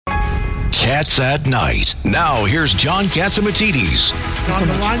Cats at Night. Now, here's John Catsimatidis. On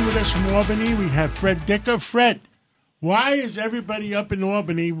the line with us from Albany, we have Fred Dicker. Fred, why is everybody up in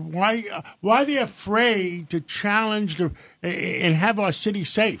Albany, why are they afraid to challenge and have our city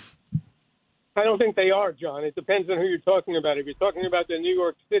safe? I don't think they are, John. It depends on who you're talking about. If you're talking about the New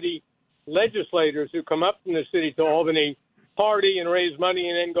York City legislators who come up from the city to Albany, party and raise money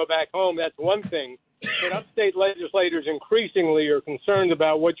and then go back home, that's one thing. But upstate legislators increasingly are concerned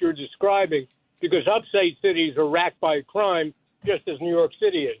about what you're describing because upstate cities are racked by crime, just as New York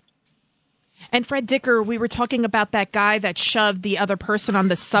City is. And Fred Dicker, we were talking about that guy that shoved the other person on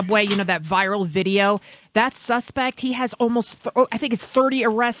the subway, that viral video. That suspect, he has almost, I think it's 30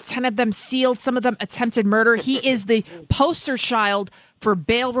 arrests, 10 of them sealed, some of them attempted murder. He is the poster child for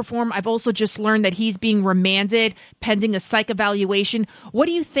bail reform. I've also just learned that he's being remanded pending a psych evaluation. What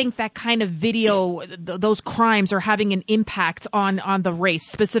do you think that kind of video, those crimes are having an impact on the race,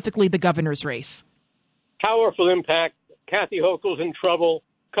 specifically the governor's race? Powerful impact. Kathy Hochul's in trouble.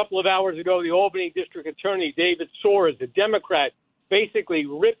 A couple of hours ago, the Albany District Attorney, David Soares, a Democrat, basically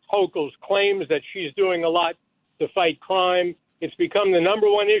ripped Hochul's claims that she's doing a lot to fight crime. It's become the number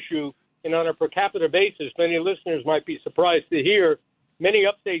one issue, and on a per capita basis, many listeners might be surprised to hear, many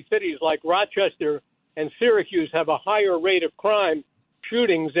upstate cities like Rochester and Syracuse have a higher rate of crime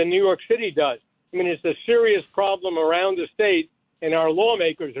shootings than New York City does. I mean, it's a serious problem around the state, and our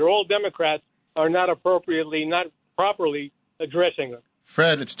lawmakers, they're all Democrats, are not properly addressing them.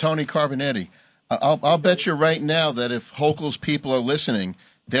 Fred, it's Tony Carbonetti. I'll bet you right now that if Hochul's people are listening,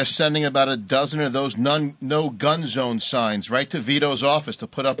 they're sending about a dozen of those no gun zone signs right to Vito's office to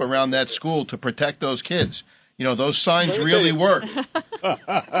put up around that school to protect those kids. Those signs really work.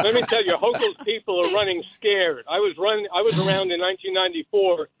 Let me tell you, Hochul's people are running scared. I was around in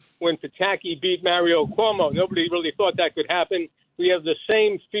 1994 when Pataki beat Mario Cuomo. Nobody really thought that could happen. We have the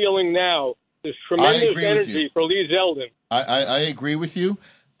same feeling now. There's tremendous energy for Lee Zeldin. I agree with you.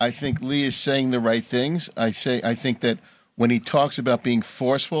 I think Lee is saying the right things. I think that when he talks about being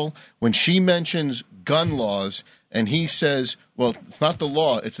forceful, when she mentions gun laws and he says, well, it's not the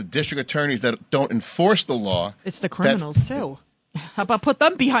law, it's the district attorneys that don't enforce the law. It's the criminals, too. How about put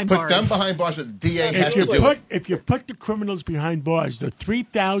them behind bars? Put them behind bars, but the DA has to do it. If you put the criminals behind bars, the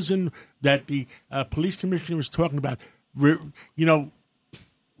 3,000 that the police commissioner was talking about, what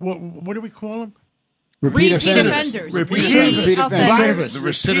do we call them? Repeat offenders. The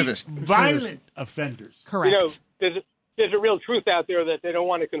recidivist. Violent offenders. Correct. There's a real truth out there that they don't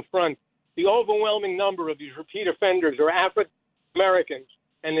want to confront. The overwhelming number of these repeat offenders are African Americans,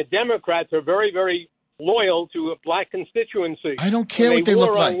 and the Democrats are very, very loyal to a black constituency. I don't care what they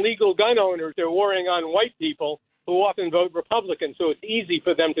look like. They war on legal gun owners. They're warring on white people who often vote Republican, so it's easy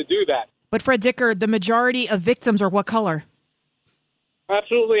for them to do that. But Fred Dicker, the majority of victims are what color?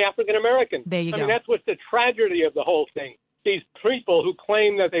 Absolutely African American. There you go. I mean, that's what's the tragedy of the whole thing. These people who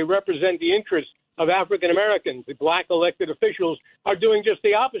claim that they represent the interests of African Americans, the black elected officials, are doing just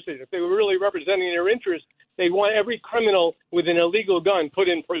the opposite. If they were really representing their interests, they want every criminal with an illegal gun put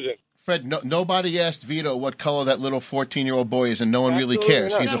in prison. Fred, nobody asked Vito what color that little 14-year-old boy is, and no one really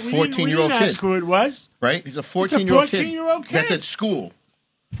cares. Not. He's a 14-year-old kid. Ask who it was. Right? He's a 14-year-old kid. That's at school.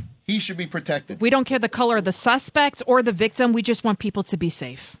 He should be protected. We don't care the color of the suspect or the victim. We just want people to be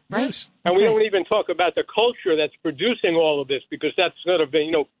safe, right? Yes. And we don't even talk about the culture that's producing all of this, because that's sort of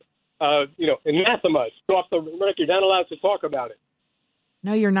been, anathema. It's off the record. You're not allowed to talk about it.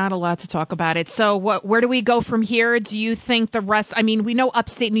 No, you're not allowed to talk about it. So where do we go from here? Do you think the rest, we know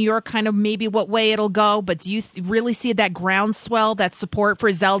upstate New York kind of maybe what way it'll go, but do you really see that groundswell, that support for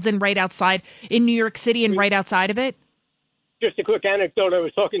Zeldin right outside in New York City and right outside of it? Just a quick anecdote. I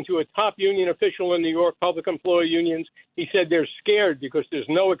was talking to a top union official in New York, public employee unions. He said they're scared because there's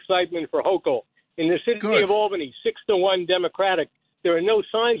no excitement for Hochul. In the city of Albany, 6-1 Democratic, there are no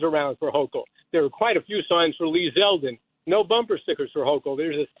signs around for Hochul. There are quite a few signs for Lee Zeldin. No bumper stickers for Hochul.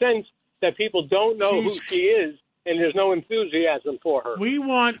 There's a sense that people don't know who she is, and there's no enthusiasm for her. We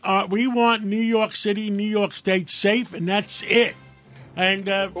want New York City, New York State safe, and that's it. And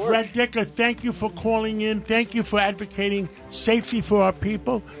Fred Dicker, thank you for calling in. Thank you for advocating safety for our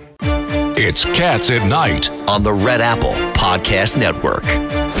people. It's Cats at Night on the Red Apple Podcast Network.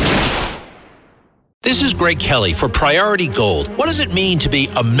 This is Greg Kelly for Priority Gold. What does it mean to be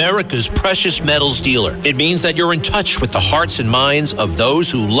America's precious metals dealer? It means that you're in touch with the hearts and minds of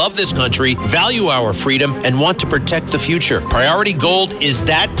those who love this country, value our freedom, and want to protect the future. Priority Gold is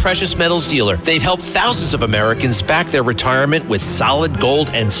that precious metals dealer. They've helped thousands of Americans back their retirement with solid gold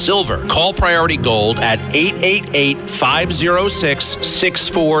and silver. Call Priority Gold at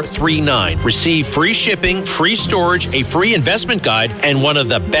 888-506-6439. Receive free shipping, free storage, a free investment guide, and one of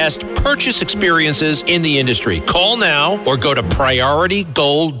the best purchase experiences in the industry. Call now or go to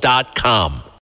PriorityGold.com.